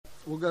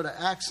we'll go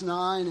to Acts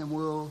 9 and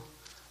we'll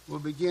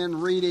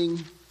begin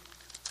reading.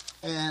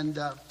 And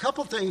a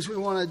couple things we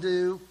want to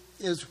do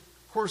is, of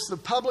course, the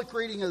public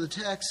reading of the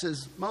text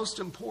is most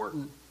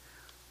important.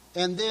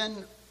 And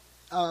then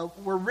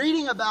we're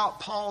reading about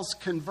Paul's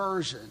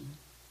conversion,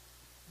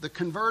 the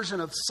conversion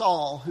of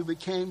Saul, who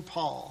became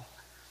Paul.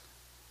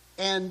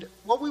 And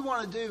what we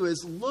want to do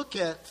is look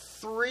at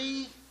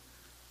three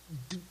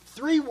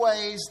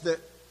ways that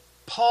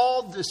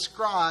Paul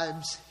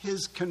describes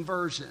his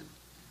conversion.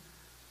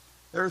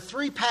 There are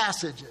three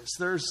passages.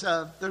 There's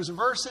a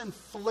verse in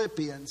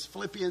Philippians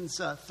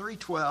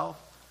 3:12,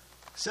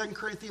 2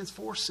 Corinthians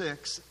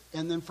 4:6,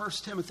 and then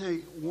 1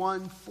 Timothy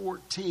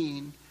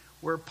 1:14,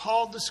 where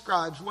Paul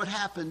describes what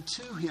happened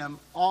to him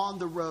on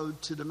the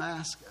road to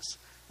Damascus.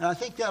 And I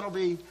think that'll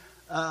be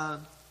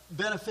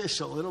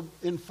beneficial. It'll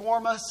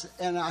inform us,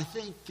 and I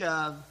think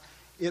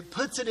it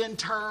puts it in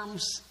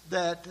terms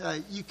that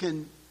you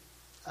can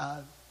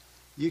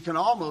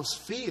almost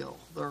feel.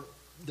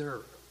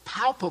 They're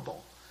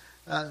palpable.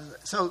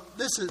 So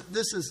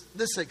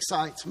this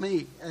excites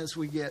me as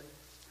we get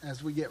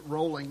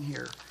rolling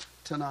here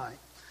tonight.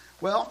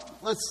 Well,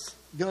 let's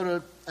go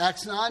to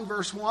Acts 9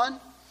 verse 1,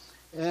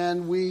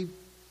 and we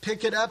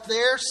pick it up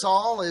there.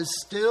 Saul is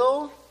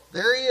still,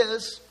 there he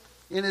is,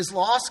 in his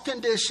lost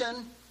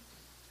condition.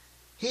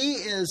 He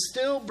is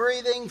still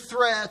breathing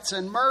threats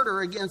and murder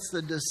against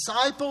the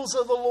disciples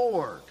of the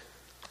Lord.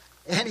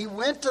 And he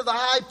went to the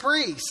high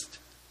priest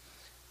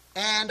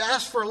and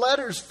asked for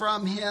letters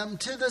from him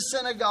to the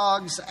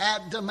synagogues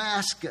at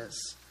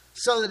Damascus,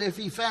 so that if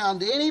he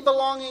found any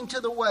belonging to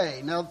the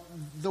way. Now,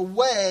 the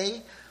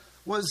way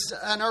was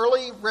an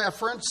early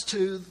reference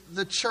to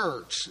the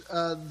church,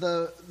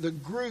 the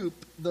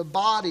group, the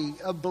body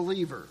of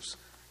believers.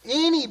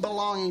 Any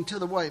belonging to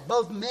the way,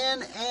 both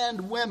men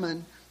and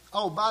women.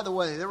 Oh, by the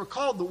way, they were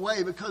called the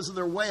way because of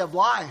their way of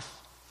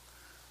life.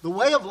 The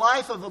way of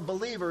life of a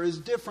believer is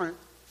different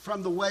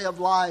from the way of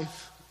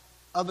life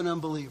of an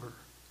unbeliever.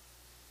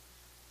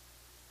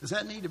 Does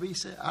that need to be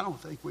said? I don't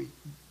think we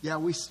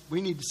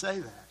need to say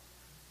that.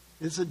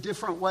 It's a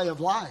different way of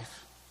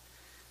life.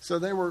 So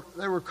they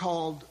were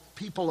called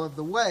people of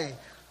the way.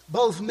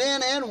 Both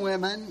men and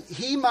women,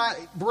 he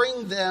might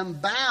bring them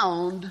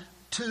bound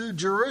to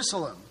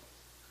Jerusalem.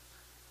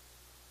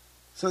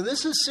 So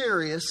this is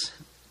serious.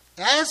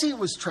 As he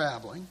was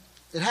traveling,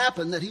 it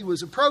happened that he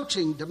was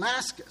approaching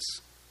Damascus.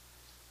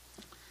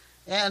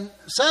 And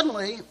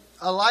suddenly,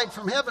 a light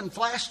from heaven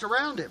flashed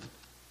around him.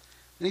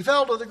 And he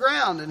fell to the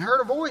ground and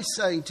heard a voice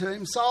saying to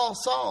him, "Saul,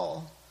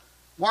 Saul,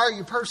 why are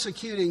you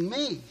persecuting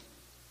me?"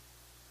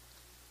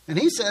 And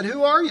he said,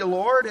 "Who are you,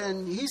 Lord?"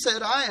 And he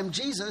said, "I am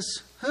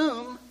Jesus,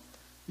 whom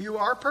you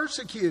are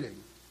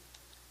persecuting.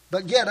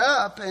 But get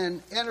up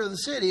and enter the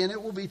city, and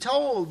it will be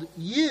told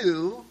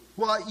you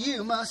what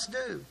you must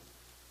do."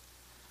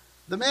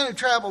 The men who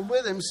traveled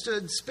with him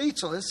stood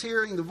speechless,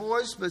 hearing the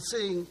voice, but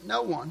seeing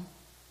no one.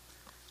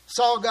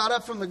 Saul got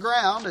up from the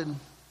ground, and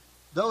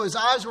though his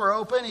eyes were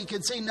open, he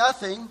could see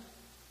nothing.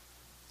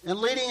 And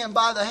leading him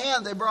by the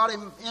hand, they brought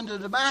him into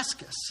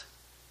Damascus.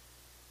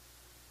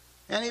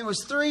 And he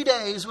was 3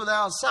 days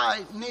without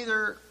sight,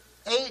 neither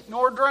ate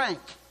nor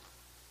drank.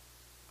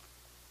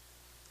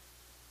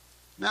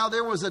 Now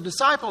there was a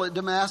disciple at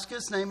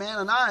Damascus named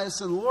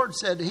Ananias, and the Lord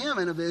said to him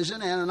in a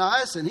vision,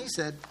 "Ananias," and he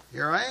said,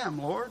 "Here I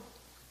am, Lord."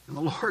 And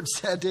the Lord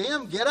said to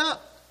him, "Get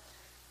up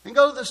and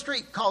go to the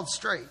street called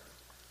Straight,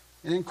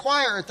 and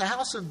inquire at the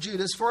house of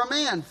Judas for a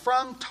man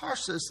from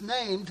Tarsus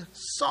named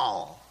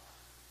Saul,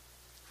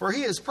 for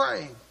he is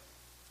praying.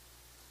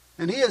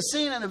 And he has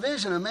seen in a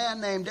vision a man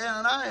named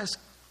Ananias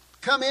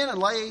come in and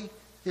lay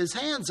his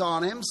hands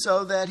on him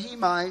so that he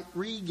might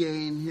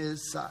regain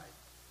his sight."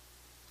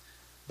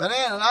 But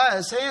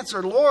Ananias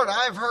answered, "Lord,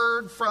 I've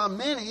heard from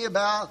many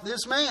about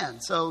this man."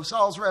 So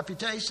Saul's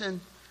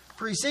reputation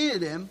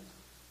preceded him.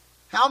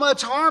 "How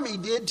much harm he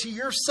did to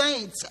your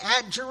saints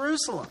at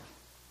Jerusalem.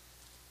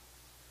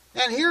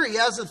 And here he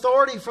has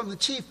authority from the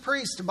chief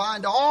priest to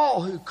bind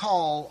all who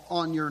call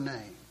on your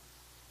name."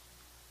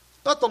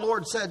 But the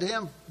Lord said to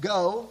him,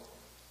 "Go,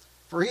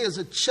 for he is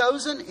a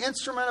chosen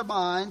instrument of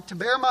mine to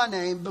bear my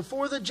name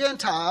before the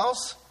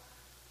Gentiles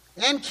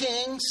and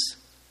kings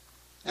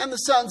and the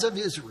sons of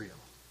Israel.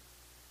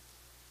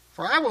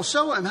 For I will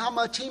show him how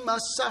much he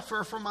must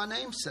suffer for my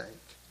name's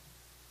sake."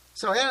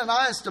 So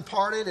Ananias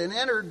departed and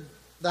entered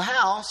the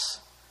house,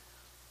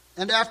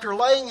 and after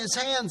laying his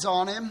hands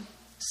on him,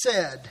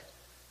 said,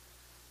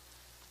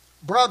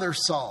 "Brother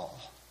Saul,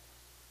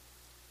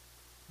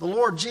 the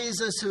Lord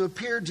Jesus, who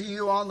appeared to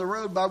you on the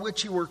road by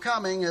which you were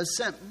coming, has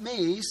sent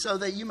me so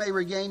that you may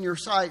regain your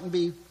sight and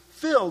be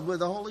filled with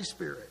the Holy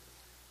Spirit."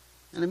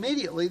 And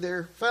immediately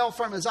there fell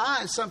from his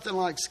eyes something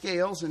like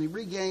scales, and he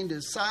regained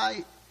his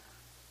sight,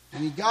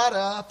 and he got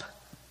up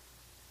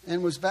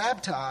and was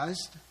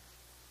baptized,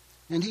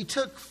 and he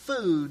took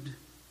food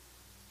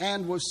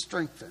and was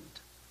strengthened.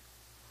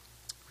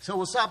 So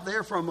we'll stop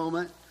there for a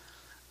moment.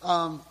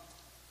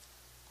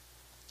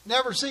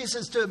 Never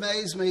ceases to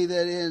amaze me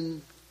that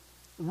in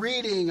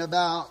reading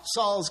about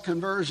Saul's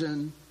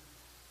conversion,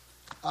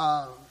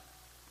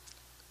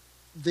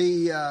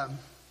 the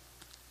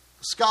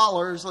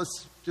scholars,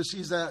 let's just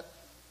use that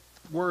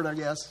word, I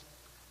guess,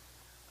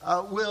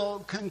 will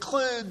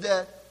conclude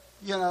that,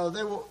 they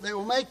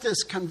will make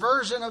this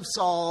conversion of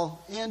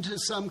Saul into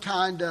some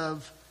kind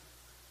of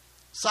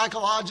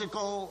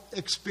psychological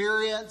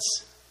experience,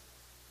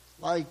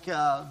 like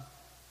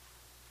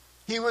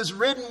he was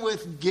ridden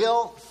with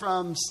guilt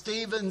from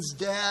Stephen's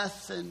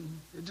death, and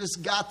it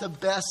just got the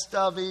best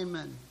of him.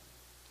 And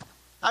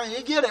I mean,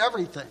 you get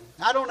everything.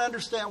 I don't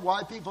understand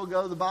why people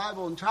go to the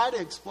Bible and try to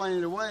explain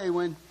it away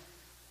when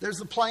there's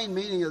the plain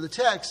meaning of the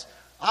text.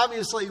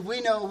 Obviously,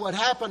 we know what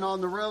happened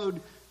on the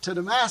road to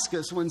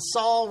Damascus. When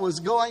Saul was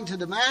going to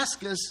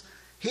Damascus,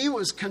 he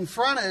was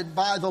confronted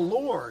by the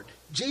Lord,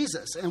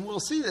 Jesus. And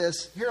we'll see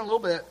this here in a little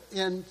bit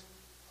in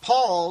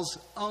Paul's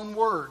own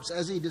words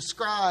as he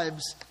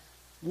describes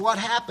what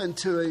happened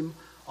to him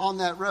on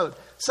that road.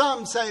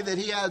 Some say that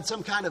he had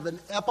some kind of an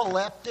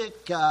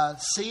epileptic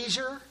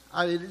seizure.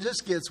 I mean, it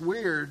just gets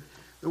weird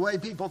the way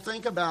people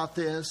think about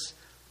this.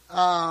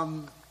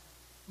 But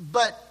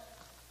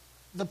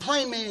the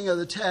plain meaning of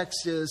the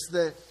text is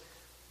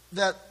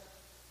that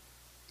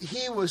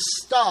he was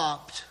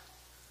stopped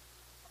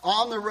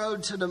on the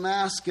road to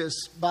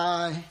Damascus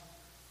by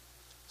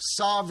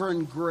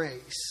sovereign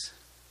grace.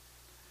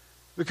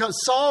 Because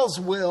Saul's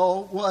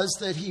will was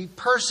that he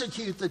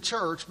persecute the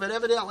church, but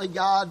evidently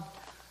God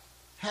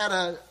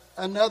had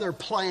another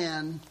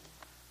plan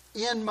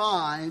in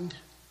mind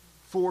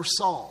for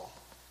Saul.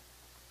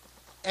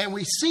 And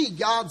we see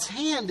God's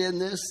hand in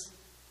this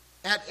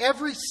at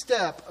every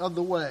step of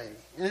the way.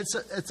 And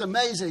it's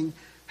amazing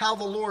how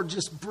the Lord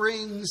just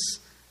brings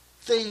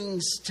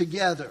things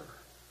together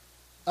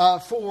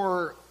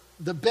for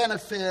the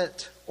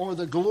benefit or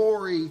the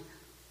glory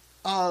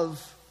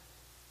of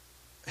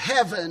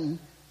heaven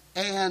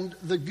and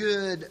the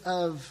good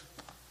of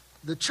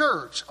the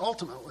church,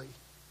 ultimately.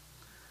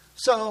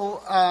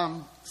 So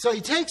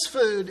he takes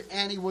food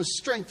and he was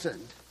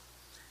strengthened.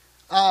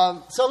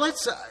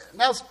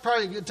 Now's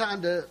probably a good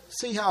time to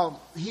see how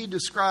he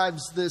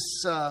describes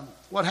this,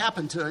 what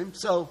happened to him.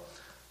 So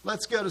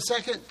let's go to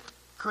 2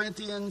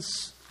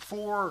 Corinthians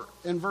 4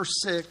 and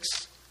verse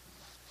 6.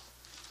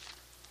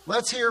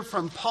 Let's hear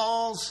from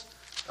Paul's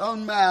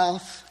own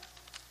mouth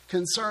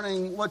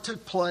concerning what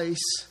took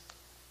place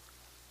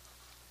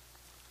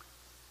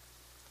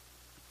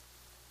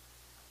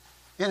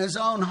in his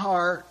own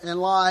heart and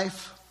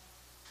life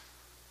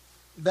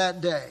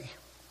that day.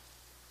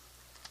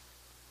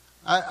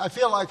 I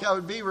feel like I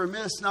would be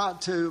remiss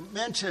not to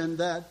mention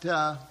that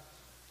a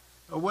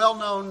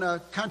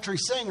well-known country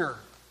singer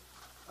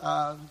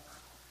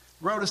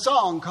wrote a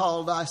song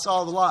called I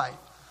Saw the Light,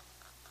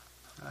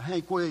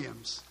 Hank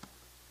Williams.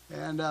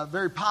 And a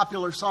very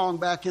popular song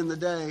back in the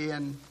day,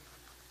 and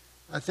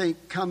I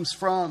think comes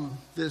from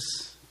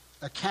this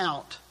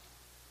account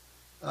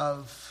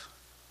of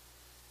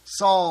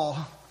Saul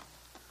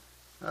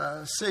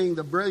seeing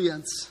the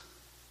brilliance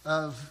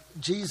of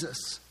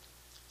Jesus.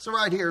 So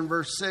right here in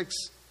verse 6,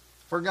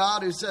 for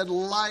God who said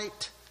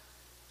light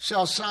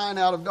shall shine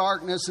out of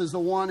darkness is the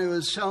one who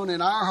has shown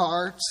in our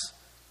hearts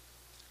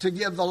to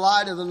give the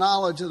light of the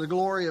knowledge of the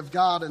glory of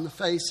God in the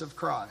face of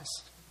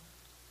Christ.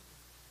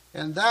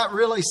 And that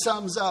really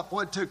sums up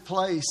what took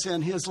place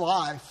in his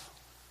life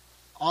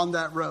on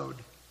that road.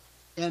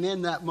 And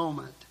in that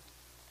moment,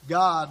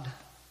 God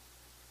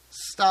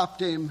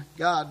stopped him.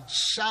 God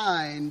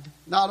shined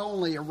not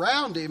only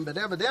around him, but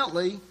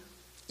evidently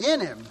in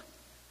him,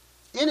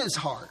 in his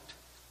heart,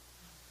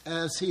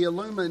 as he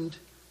illumined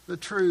the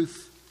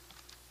truth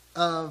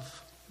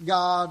of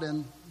God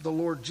and the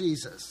Lord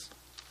Jesus.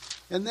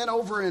 And then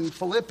over in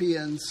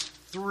Philippians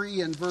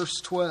 3 and verse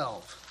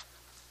 12.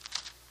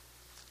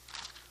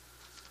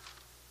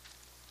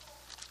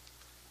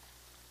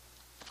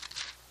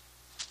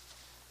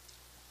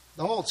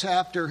 The whole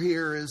chapter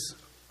here is,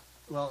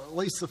 well, at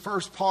least the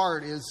first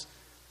part is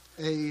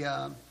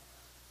a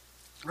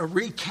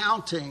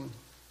recounting.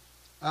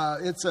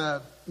 It's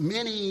a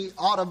mini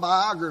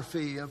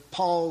autobiography of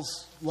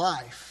Paul's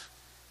life.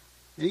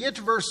 And you get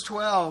to verse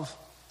 12,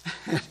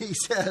 and he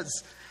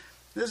says,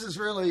 this is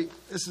really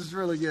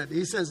good.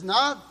 He says,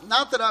 not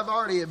that I've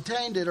already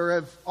obtained it or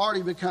have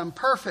already become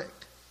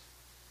perfect,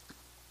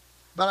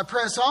 but I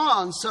press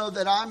on so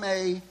that I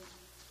may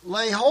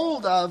lay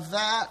hold of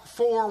that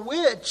for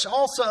which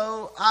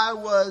also I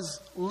was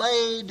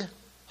laid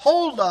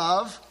hold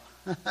of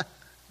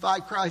by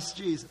Christ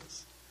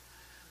Jesus.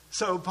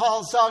 So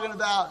Paul's talking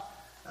about,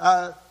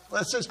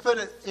 let's just put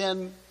it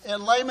in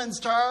layman's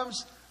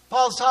terms,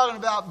 Paul's talking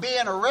about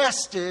being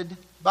arrested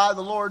by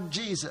the Lord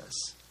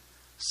Jesus.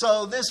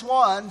 So this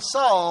one,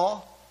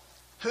 Saul,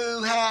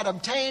 who had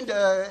obtained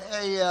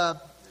a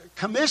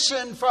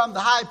commission from the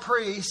high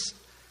priest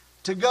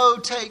to go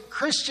take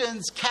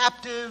Christians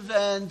captive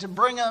and to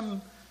bring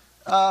them,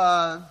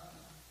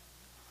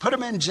 put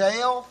them in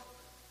jail.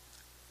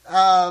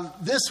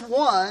 This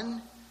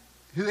one,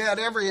 who had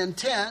every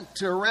intent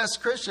to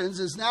arrest Christians,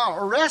 is now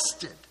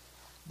arrested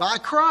by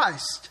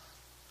Christ.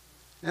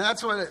 And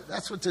that's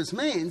what this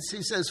means.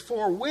 He says,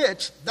 for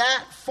which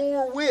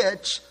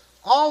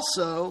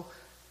also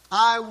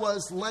I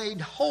was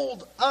laid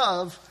hold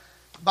of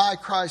by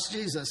Christ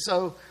Jesus.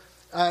 So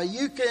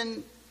you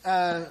can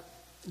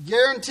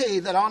guarantee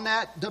that on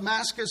that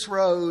Damascus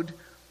road,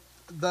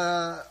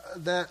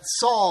 that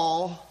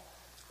Saul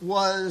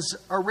was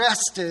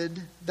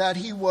arrested, that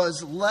he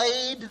was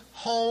laid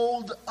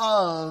hold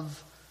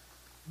of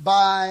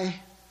by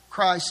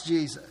Christ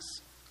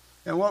Jesus.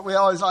 And what we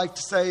always like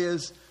to say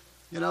is,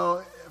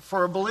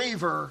 for a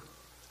believer,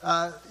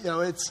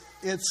 it's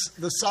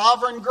the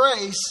sovereign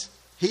grace.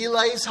 He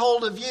lays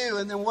hold of you,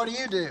 and then what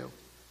do?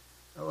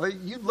 Well,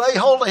 you lay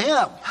hold of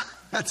him.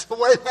 That's the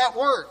way that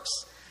works.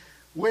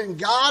 When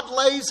God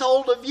lays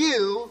hold of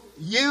you,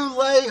 you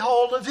lay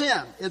hold of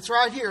him. It's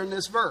right here in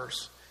this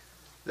verse.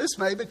 This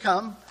may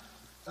become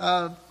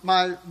about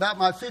my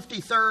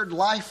 53rd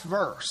life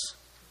verse.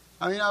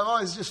 I mean, I've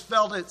always just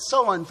felt it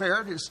so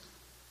unfair just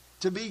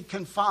to be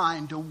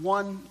confined to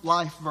one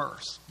life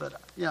verse. But,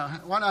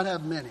 why not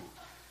have many?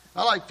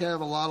 I like to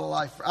have a lot of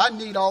life. I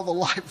need all the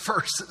life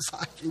verses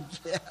I can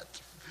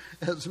get,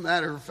 as a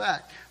matter of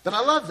fact. But I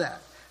love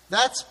that.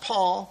 That's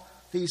Paul.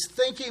 He's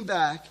thinking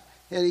back,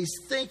 and he's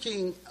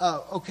thinking,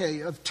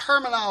 of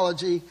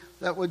terminology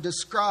that would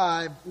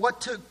describe what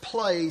took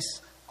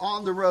place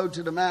on the road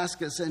to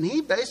Damascus. And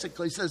he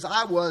basically says,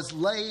 I was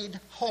laid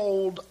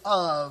hold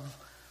of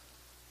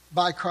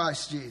by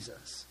Christ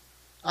Jesus.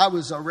 I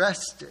was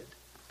arrested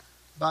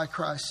by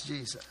Christ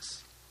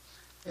Jesus.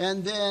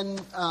 And then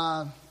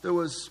there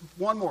was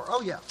one more.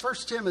 1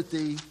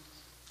 Timothy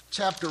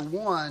chapter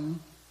 1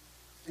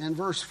 and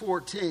verse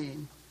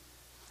 14.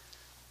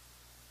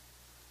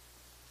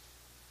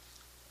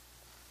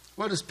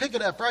 Well, just pick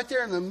it up right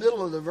there in the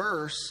middle of the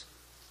verse,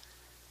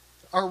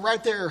 or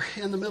right there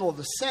in the middle of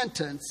the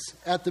sentence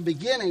at the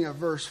beginning of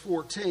verse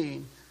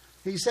 14.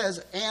 He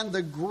says, and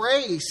the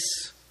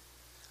grace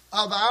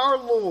of our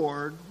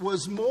Lord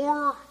was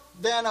more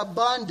than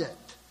abundant.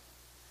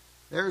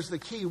 There's the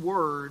key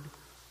word.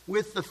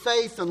 With the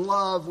faith and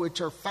love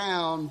which are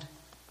found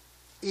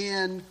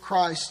in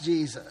Christ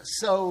Jesus.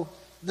 So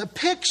the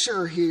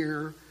picture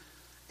here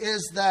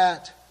is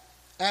that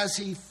as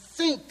he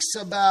thinks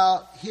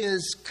about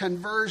his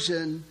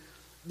conversion,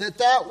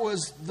 that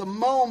was the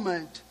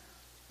moment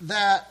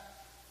that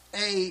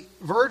a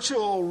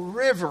virtual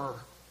river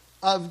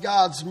of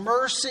God's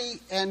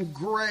mercy and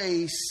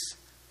grace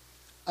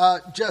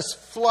just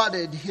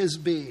flooded his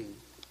being.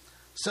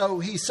 So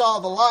he saw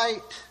the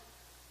light,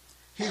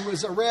 he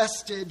was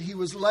arrested, he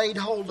was laid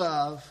hold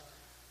of,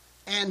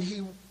 and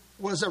he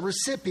was a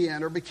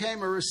recipient or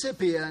became a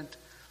recipient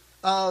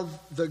of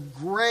the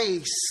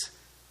grace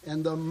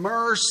and the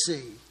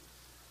mercy,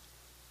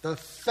 the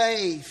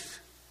faith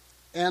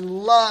and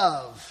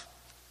love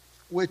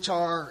which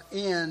are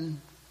in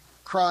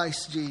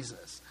Christ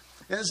Jesus.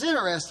 And it's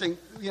interesting,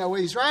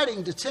 when he's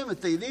writing to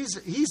Timothy,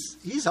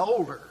 he's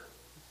older.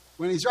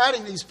 When he's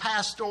writing these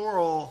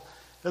pastoral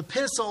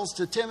epistles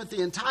to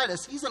Timothy and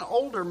Titus, he's an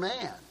older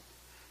man.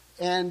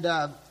 And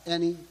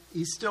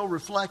he's still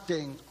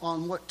reflecting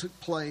on what took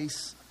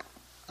place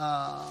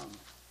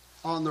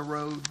on the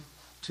road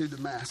to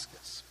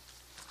Damascus.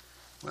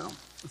 Well,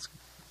 let's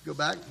go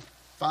back and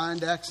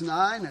find Acts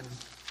 9, and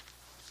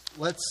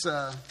let's.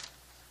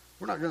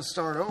 We're not going to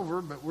start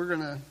over, but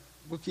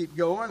we'll keep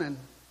going,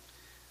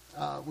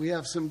 and we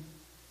have some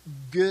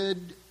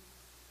good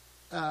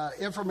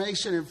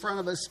information in front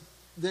of us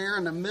there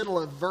in the middle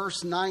of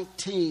verse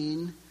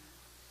 19.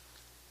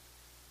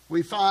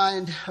 We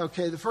find,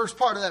 the first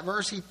part of that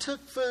verse, he took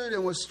food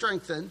and was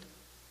strengthened.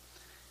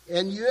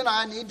 And you and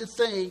I need to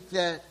think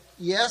that,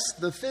 yes,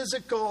 the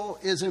physical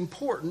is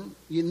important.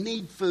 You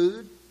need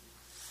food.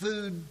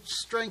 Food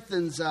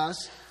strengthens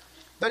us.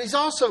 But he's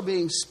also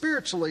being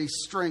spiritually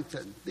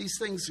strengthened. These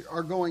things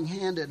are going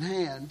hand in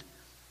hand.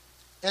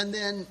 And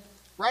then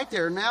right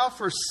there, now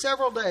for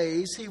several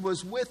days, he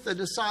was with the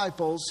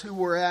disciples who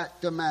were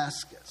at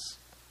Damascus.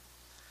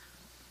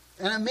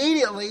 And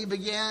immediately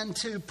began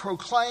to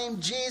proclaim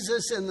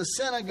Jesus in the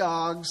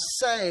synagogues,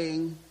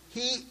 saying,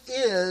 he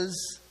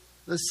is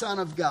the Son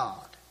of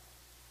God.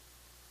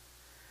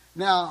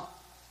 Now,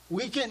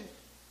 we can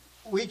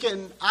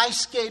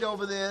ice skate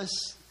over this,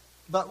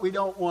 but we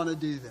don't want to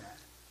do that.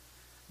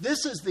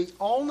 This is the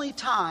only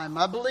time,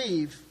 I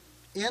believe,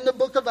 in the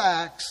book of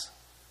Acts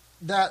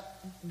that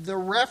the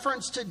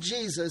reference to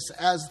Jesus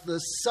as the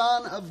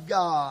Son of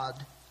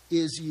God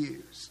is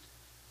used.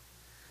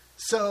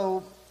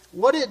 So,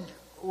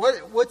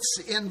 what's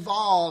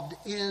involved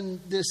in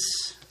this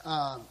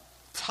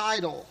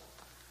title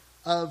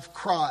of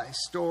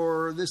Christ,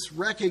 or this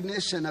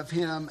recognition of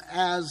him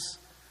as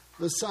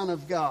the Son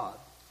of God?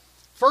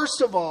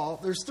 First of all,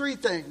 there's three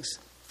things.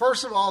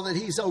 First of all, that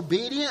he's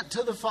obedient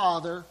to the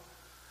Father.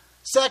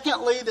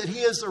 Secondly, that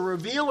he is the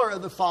revealer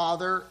of the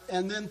Father.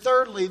 And then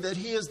thirdly, that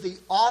he is the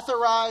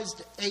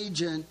authorized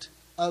agent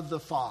of the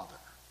Father.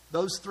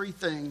 Those three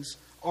things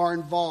are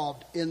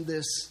involved in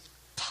this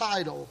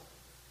title,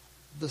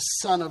 the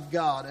Son of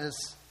God,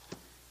 as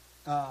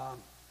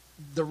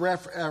the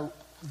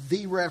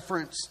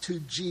reference to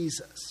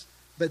Jesus.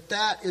 But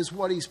that is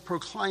what he's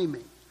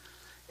proclaiming.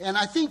 And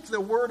I think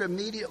the word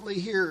immediately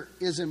here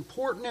is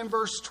important in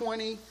verse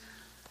 20.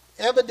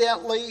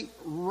 Evidently,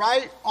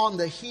 right on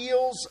the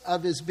heels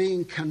of his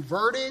being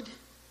converted,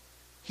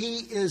 he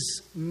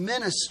is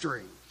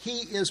ministering. He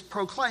is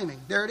proclaiming.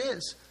 There it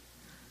is.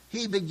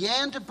 He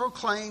began to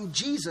proclaim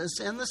Jesus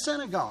in the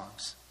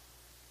synagogues.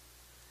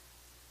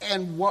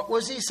 And what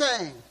was he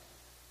saying?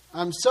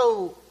 I'm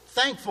so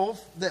thankful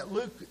that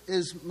Luke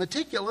is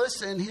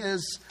meticulous in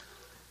his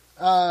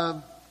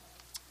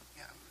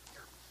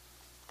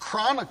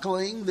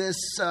chronicling this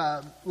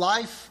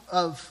life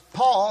of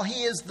Paul.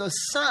 He is the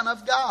Son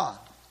of God.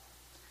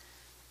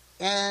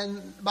 And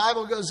the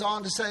Bible goes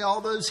on to say,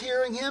 all those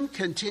hearing him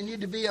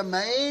continued to be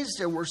amazed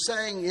and were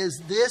saying,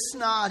 is this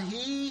not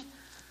he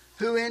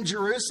who in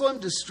Jerusalem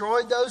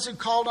destroyed those who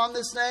called on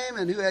this name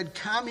and who had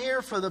come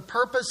here for the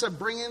purpose of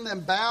bringing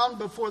them bound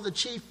before the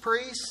chief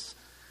priests?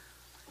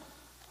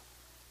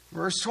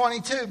 Verse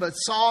 22, but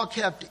Saul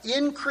kept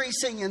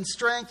increasing in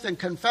strength and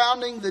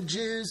confounding the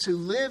Jews who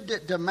lived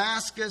at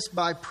Damascus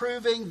by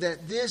proving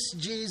that this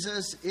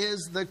Jesus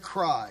is the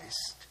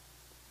Christ.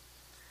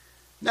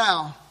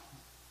 Now,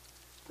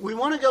 we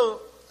want to go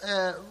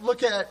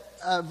look at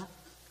a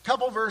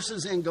couple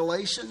verses in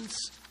Galatians,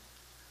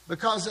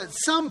 because at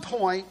some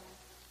point,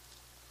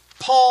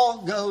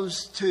 Paul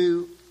goes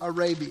to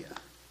Arabia.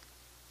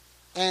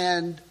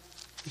 And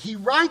he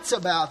writes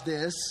about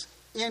this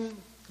in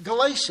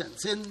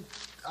Galatians.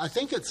 I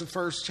think it's the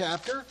first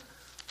chapter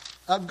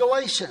of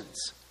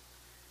Galatians.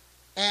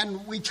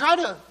 And we try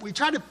to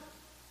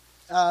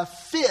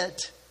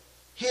fit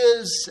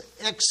his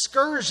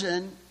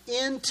excursion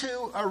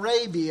into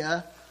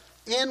Arabia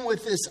in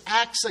with this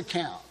Acts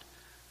account.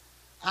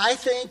 I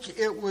think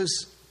it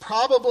was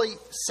probably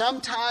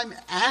sometime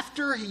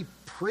after he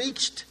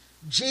preached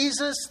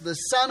Jesus, the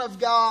Son of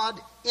God,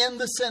 in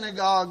the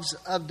synagogues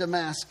of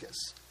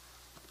Damascus,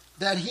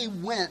 that he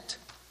went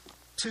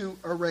to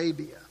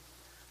Arabia.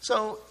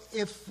 So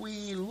if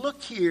we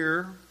look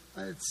here,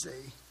 let's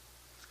see.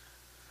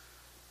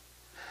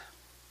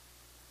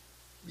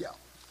 Yeah.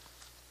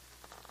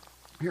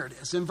 Here it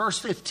is. In verse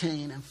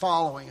 15 and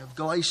following of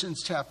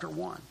Galatians chapter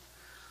 1.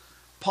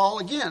 Paul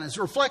again is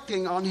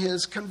reflecting on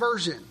his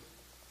conversion.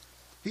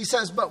 He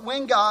says, but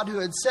when God, who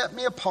had set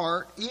me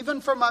apart,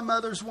 even from my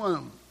mother's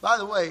womb. By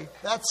the way,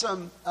 that's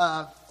some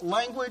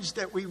language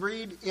that we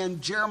read in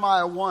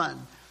Jeremiah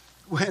 1.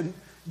 When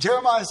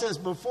Jeremiah says,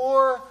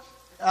 before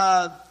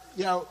I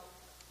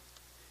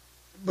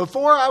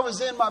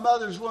was in my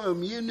mother's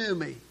womb, you knew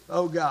me,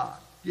 oh God.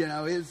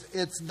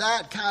 It's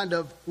that kind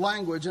of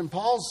language. And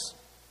Paul's,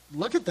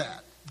 look at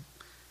that.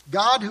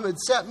 God who had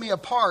set me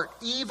apart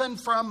even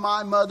from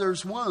my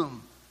mother's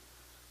womb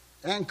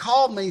and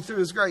called me through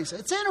his grace.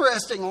 It's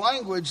interesting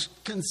language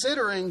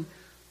considering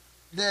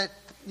that,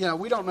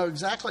 we don't know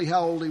exactly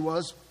how old he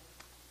was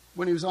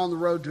when he was on the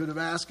road to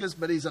Damascus,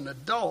 but he's an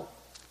adult.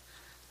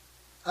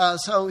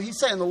 So he's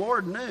saying the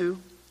Lord knew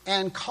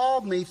and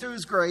called me through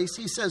his grace.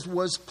 He says,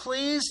 was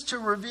pleased to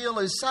reveal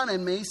his Son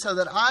in me so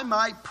that I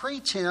might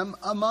preach him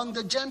among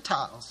the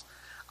Gentiles.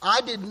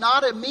 I did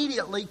not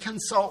immediately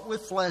consult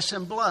with flesh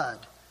and blood.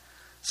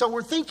 So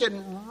we're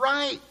thinking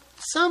right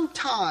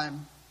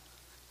sometime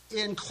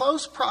in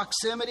close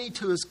proximity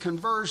to his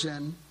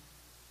conversion,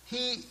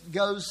 he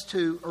goes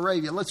to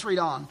Arabia. Let's read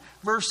on.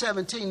 Verse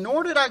 17,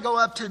 nor did I go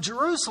up to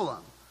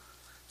Jerusalem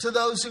to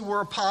those who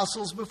were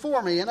apostles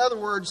before me. In other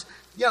words,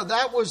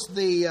 that was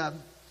the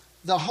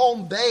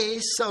home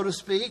base, so to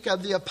speak,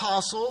 of the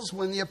apostles.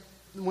 When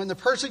the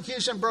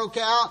persecution broke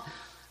out,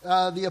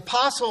 the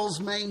apostles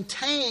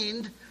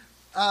maintained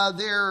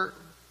their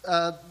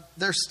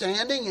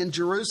standing in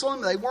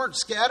Jerusalem. They weren't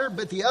scattered,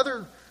 but the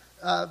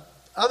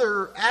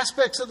other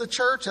aspects of the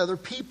church, other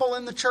people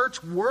in the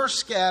church were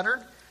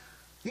scattered.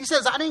 He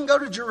says, I didn't go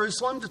to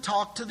Jerusalem to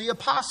talk to the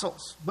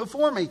apostles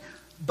before me.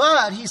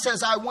 But he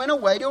says, I went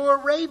away to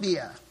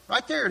Arabia.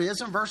 Right there it is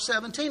in verse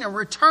 17. And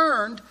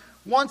returned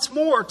once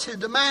more to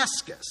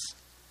Damascus.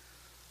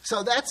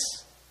 So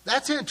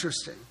that's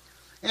interesting.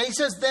 And he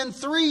says, then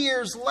 3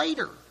 years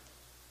later,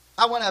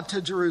 I went up to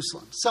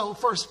Jerusalem. So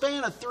for a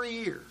span of 3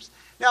 years.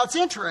 Now it's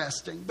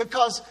interesting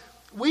because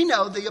we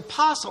know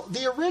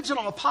the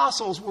original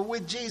apostles were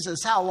with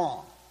Jesus how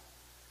long?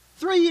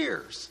 3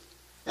 years.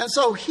 And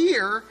so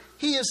here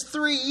he is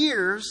 3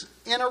 years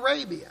in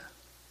Arabia.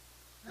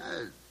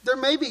 There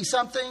may be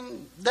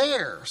something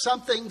there,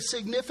 something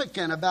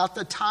significant about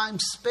the time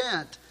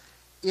spent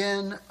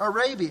in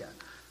Arabia.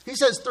 He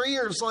says 3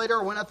 years later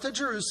I went up to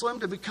Jerusalem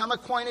to become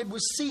acquainted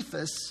with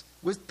Cephas,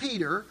 with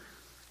Peter,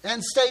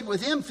 and stayed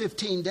with him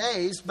 15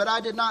 days, but I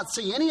did not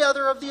see any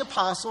other of the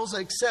apostles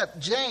except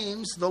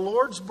James, the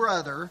Lord's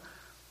brother.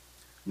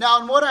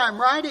 Now in what I am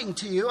writing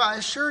to you, I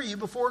assure you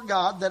before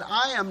God that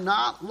I am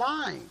not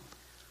lying.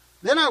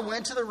 Then I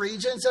went to the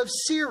regions of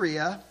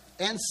Syria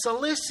and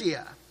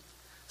Cilicia.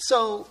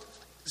 So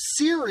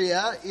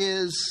Syria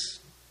is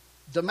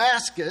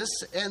Damascus,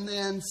 and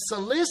then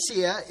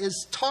Cilicia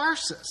is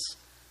Tarsus.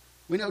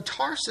 We know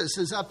Tarsus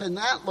is up in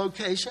that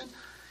location.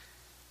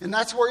 And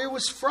that's where he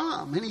was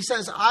from. And he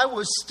says, I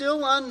was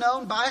still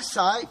unknown by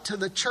sight to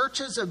the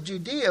churches of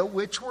Judea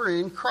which were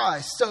in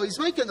Christ. So he's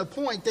making the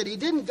point that he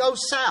didn't go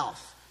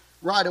south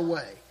right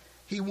away.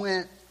 He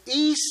went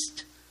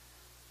east,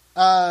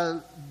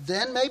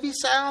 then maybe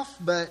south,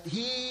 but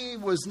he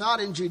was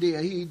not in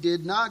Judea. He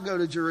did not go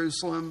to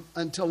Jerusalem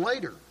until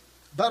later.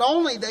 But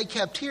only they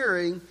kept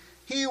hearing,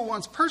 he who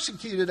once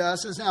persecuted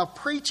us is now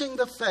preaching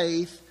the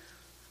faith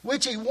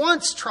which he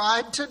once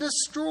tried to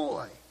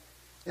destroy.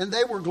 And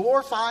they were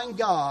glorifying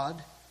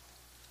God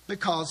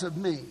because of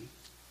me.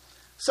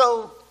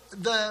 So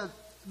the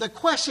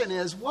question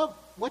is,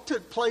 what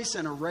took place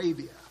in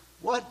Arabia?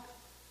 What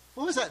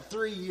was that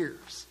 3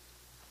 years?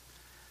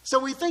 So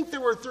we think there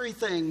were 3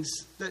 things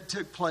that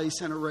took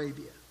place in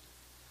Arabia.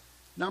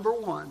 Number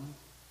one,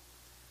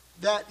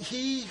 that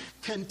he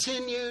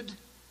continued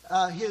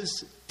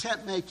his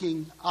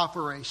tent-making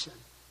operation.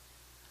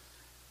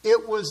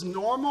 It was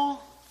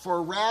normal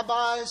for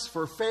rabbis,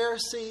 for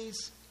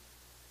Pharisees,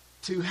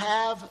 to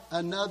have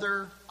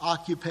another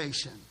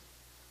occupation.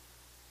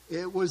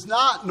 It was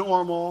not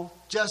normal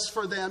just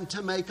for them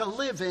to make a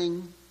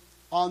living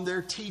on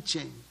their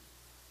teaching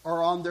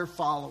or on their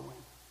following.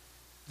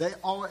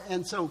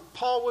 And so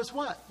Paul was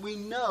what? We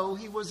know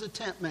he was a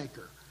tent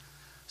maker.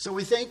 So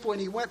we think when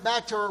he went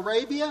back to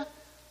Arabia,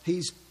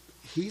 he's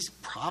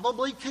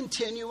probably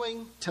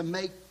continuing to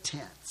make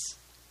tents.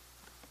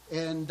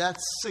 And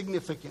that's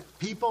significant.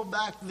 People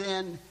back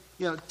then,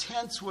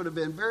 tents would have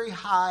been very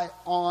high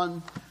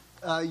on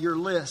your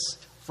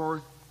list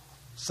for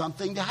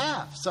something to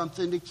have,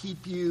 something to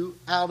keep you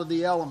out of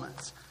the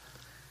elements.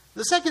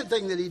 The second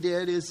thing that he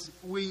did is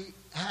we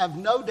have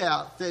no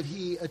doubt that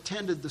he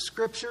attended the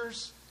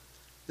scriptures,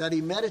 that he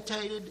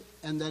meditated,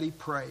 and that he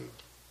prayed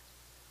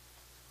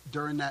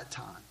during that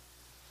time.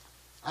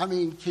 I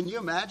mean, can you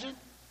imagine?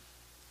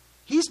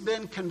 He's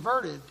been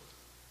converted.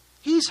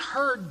 He's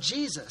heard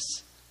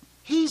Jesus.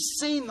 He's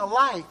seen the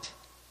light.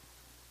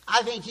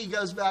 I think he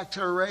goes back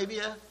to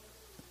Arabia,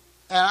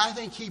 and I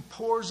think he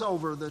pores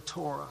over the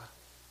Torah.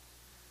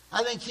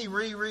 I think he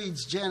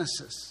rereads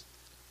Genesis,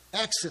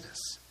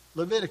 Exodus,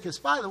 Leviticus.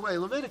 By the way,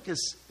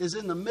 Leviticus is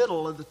in the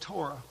middle of the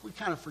Torah. We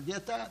kind of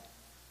forget that.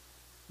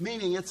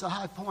 Meaning it's a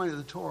high point of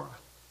the Torah.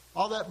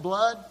 All that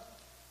blood,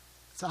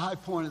 it's a high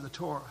point of the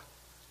Torah.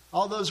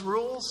 All those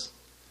rules,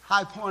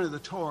 high point of the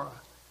Torah.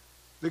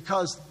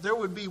 Because there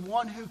would be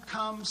one who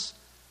comes,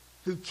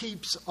 who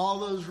keeps all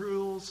those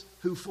rules,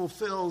 who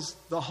fulfills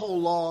the whole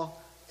law,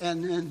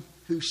 and then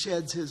who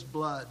sheds his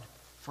blood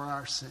for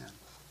our sin.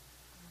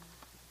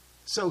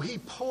 So he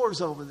pores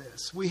over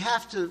this. We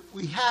have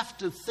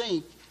to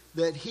think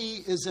that he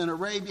is in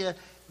Arabia,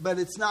 but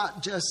it's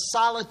not just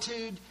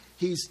solitude.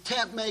 He's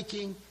tent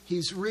making,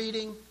 he's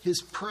reading,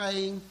 he's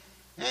praying,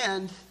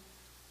 and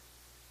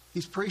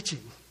he's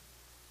preaching.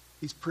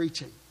 He's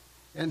preaching.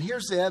 And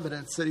here's the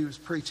evidence that he was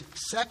preaching.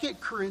 2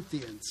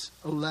 Corinthians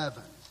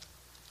 11.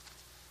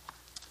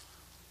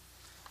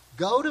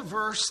 Go to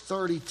verse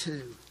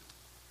 32.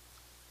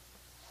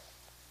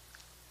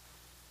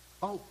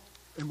 Oh,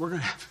 and we're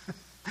going to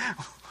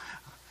have...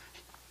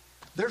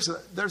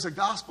 There's a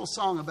gospel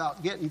song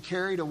about getting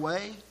carried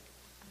away,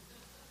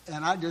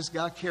 and I just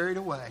got carried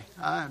away.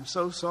 I am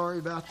so sorry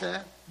about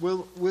that.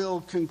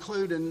 We'll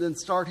conclude and then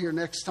start here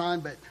next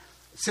time, but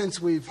since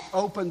we've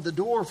opened the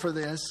door for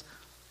this,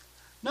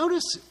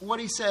 notice what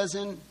he says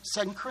in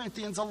 2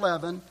 Corinthians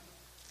 11.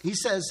 He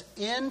says,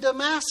 in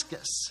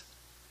Damascus,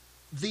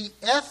 the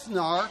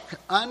ethnarch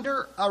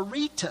under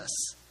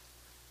Aretas.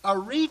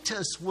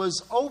 Aretas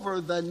was over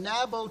the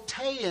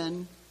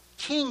Nabatean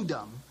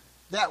kingdom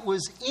that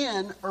was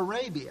in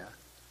Arabia.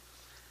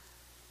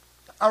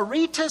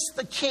 Aretas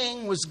the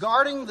king was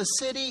guarding the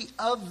city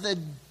of the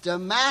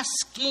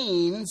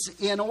Damascenes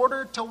in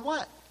order to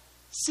what?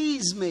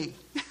 Seize me.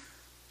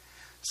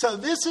 So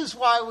this is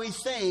why we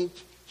think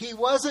he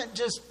wasn't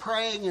just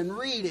praying and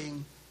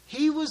reading.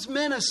 He was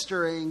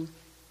ministering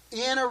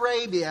in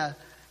Arabia,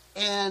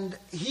 and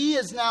he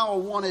is now a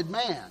wanted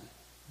man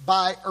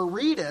by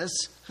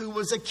Aretas, who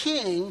was a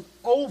king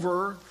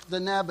over the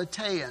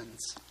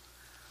Nabateans.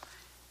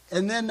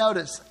 And then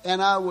notice,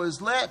 and I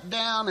was let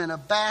down in a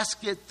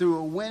basket through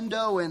a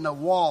window in the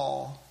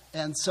wall,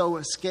 and so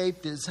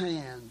escaped his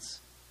hands.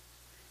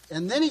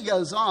 And then he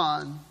goes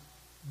on,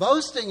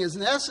 boasting is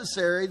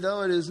necessary,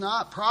 though it is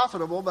not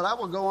profitable, but I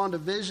will go on to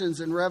visions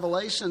and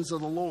revelations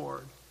of the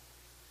Lord.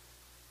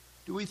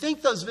 Do we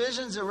think those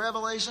visions and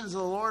revelations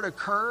of the Lord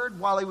occurred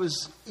while he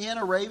was in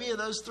Arabia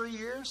those 3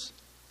 years?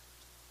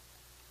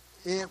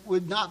 It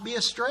would not be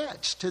a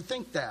stretch to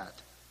think that.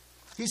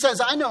 He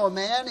says, I know a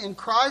man in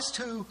Christ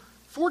who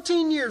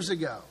 14 years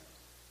ago,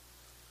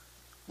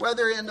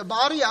 whether in the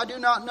body I do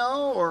not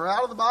know, or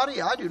out of the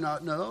body I do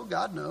not know,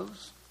 God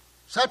knows,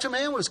 such a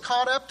man was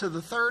caught up to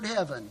the third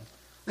heaven.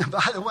 And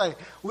by the way,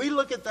 we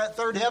look at that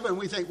third heaven and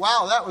we think,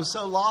 wow, that was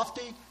so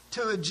lofty.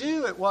 To a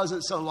Jew, it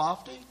wasn't so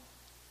lofty.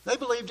 They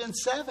believed in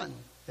 7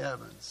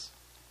 heavens.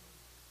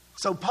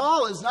 So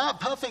Paul is not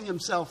puffing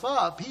himself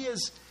up. He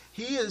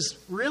is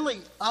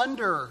really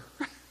under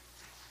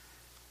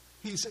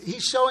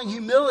He's showing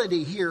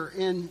humility here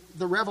in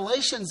the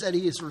revelations that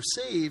he has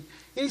received.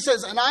 And he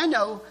says, and I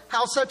know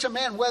how such a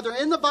man, whether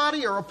in the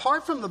body or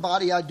apart from the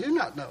body, I do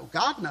not know,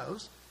 God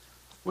knows,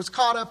 was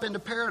caught up into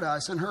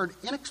paradise and heard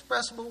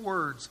inexpressible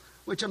words,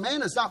 which a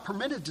man is not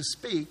permitted to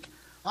speak.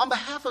 On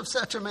behalf of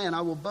such a man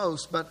I will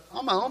boast, but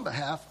on my own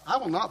behalf I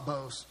will not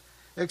boast,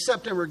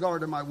 except in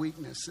regard to my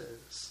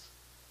weaknesses.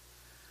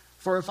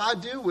 For if I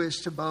do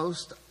wish to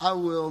boast, I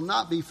will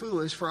not be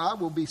foolish, for I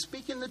will be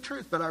speaking the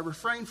truth, but I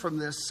refrain from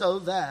this so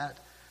that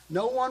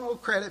no one will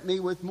credit me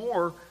with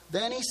more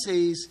than he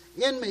sees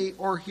in me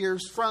or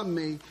hears from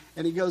me.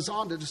 And he goes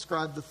on to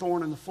describe the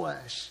thorn in the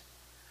flesh.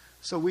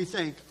 So we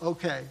think,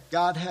 okay,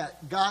 God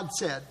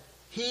said,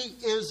 he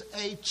is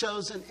a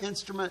chosen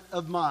instrument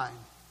of mine.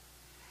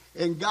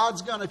 And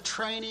God's going to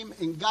train him,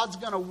 and God's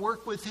going to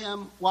work with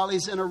him while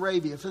he's in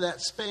Arabia for that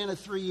span of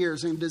 3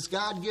 years. And does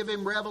God give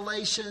him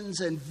revelations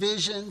and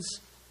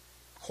visions?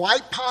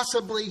 Quite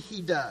possibly he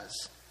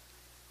does.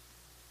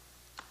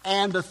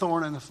 And a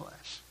thorn in the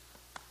flesh.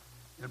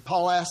 And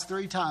Paul asked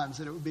 3 times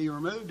that it would be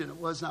removed, and it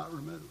was not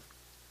removed.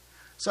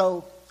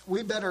 So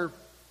we better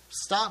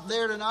stop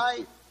there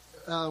tonight.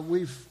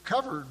 We've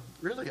covered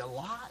really a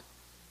lot.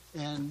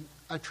 And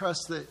I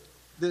trust that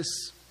this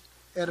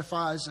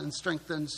edifies and strengthens